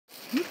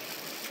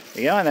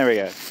There you go, and there we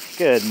go.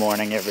 Good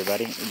morning,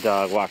 everybody.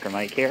 Dog Walker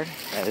Mike here,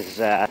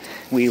 as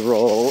we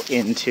roll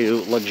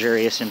into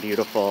luxurious and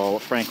beautiful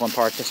Franklin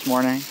Park this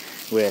morning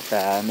with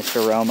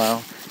Mr.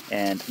 Romo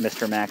and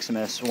Mr.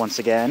 Maximus once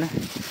again.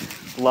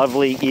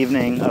 Lovely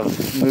evening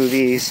of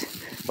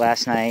movies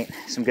last night.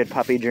 Some good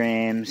puppy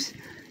dreams.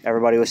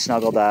 Everybody was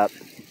snuggled up.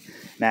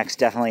 Max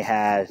definitely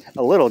had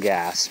a little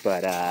gas,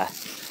 but I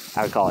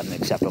would call it an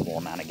acceptable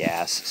amount of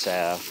gas.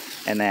 So,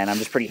 and then I'm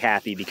just pretty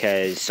happy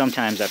because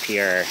sometimes up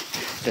here,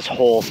 this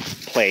whole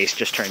place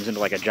just turns into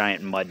like a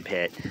giant mud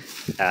pit.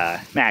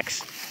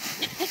 Max,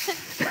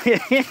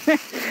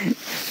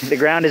 the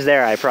ground is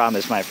there, I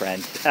promise, my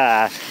friend.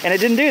 And it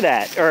didn't do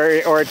that,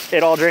 or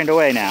it all drained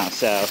away now.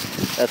 So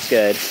that's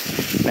good.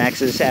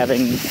 Max is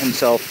having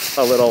himself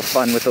a little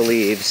fun with the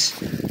leaves.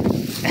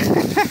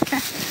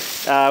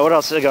 What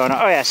else is going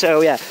on? Oh yeah,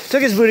 so yeah,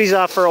 took his booties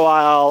off for a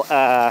while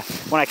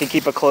when I could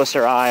keep a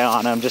closer eye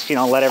on him, just, you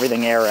know, let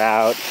everything air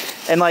out.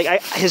 And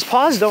like, his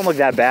paws don't look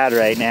that bad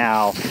right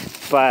now,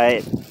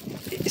 but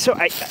so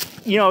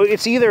you know,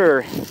 it's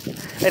either,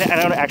 and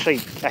I don't actually,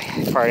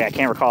 I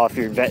can't recall if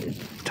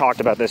you've talked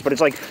about this, but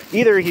it's like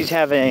either he's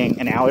having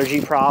an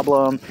allergy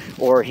problem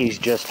or he's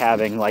just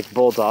having like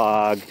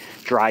bulldog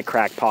dry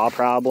crack paw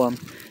problem.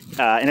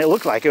 And it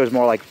looked like it was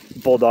more like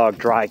bulldog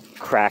dry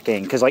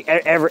cracking, because like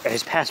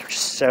his paws were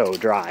just so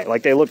dry.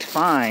 Like they looked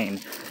fine,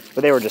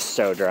 but they were just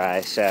so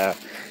dry. So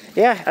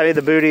yeah, I mean,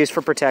 the booty is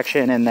for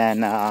protection, and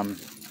then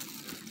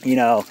you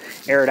know,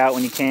 air it out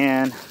when you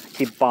can,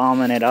 keep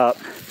bombing it up,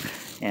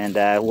 and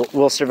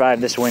we'll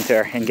survive this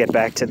winter and get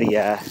back to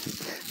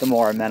the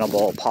more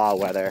amenable paw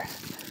weather.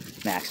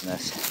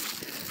 Maximus.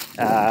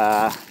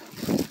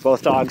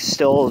 Both dogs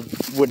still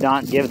would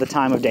not give the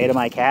time of day to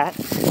my cat.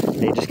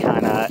 They just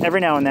kind of, every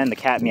now and then the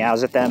cat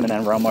meows at them, and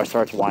then Romo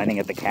starts whining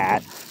at the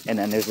cat, and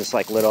then there's this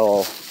like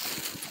little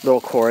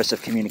chorus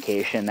of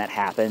communication that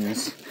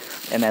happens,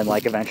 and then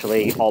like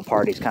eventually all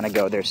parties kind of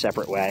go their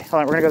separate way.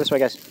 Hold on, we're gonna go this way,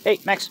 guys. Hey,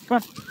 Max,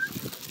 come on.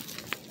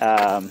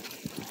 I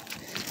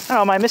don't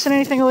know, am I missing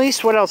anything,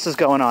 Elise? What else is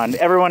going on?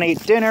 Everyone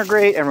ate dinner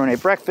great, everyone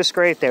ate breakfast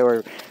great. They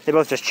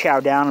both just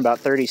chowed down about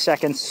 30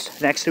 seconds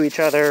next to each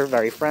other.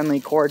 Very friendly,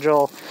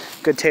 cordial,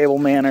 good table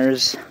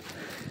manners.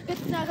 Good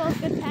snuggles,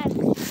 good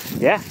pets.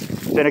 Yeah,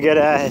 it's been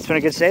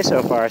a good stay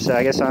so far. So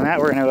I guess on that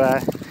we're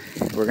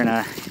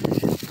gonna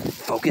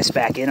focus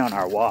back in on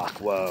our walk.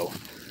 Whoa,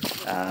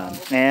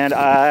 and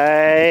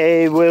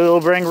I will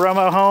bring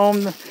Romo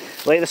home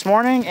late this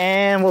morning,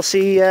 and we'll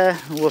see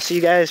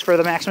you guys for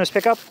the Maximus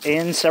pickup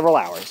in several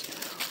hours.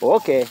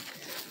 Okay,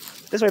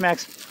 this way,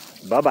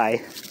 Max. Bye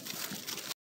bye.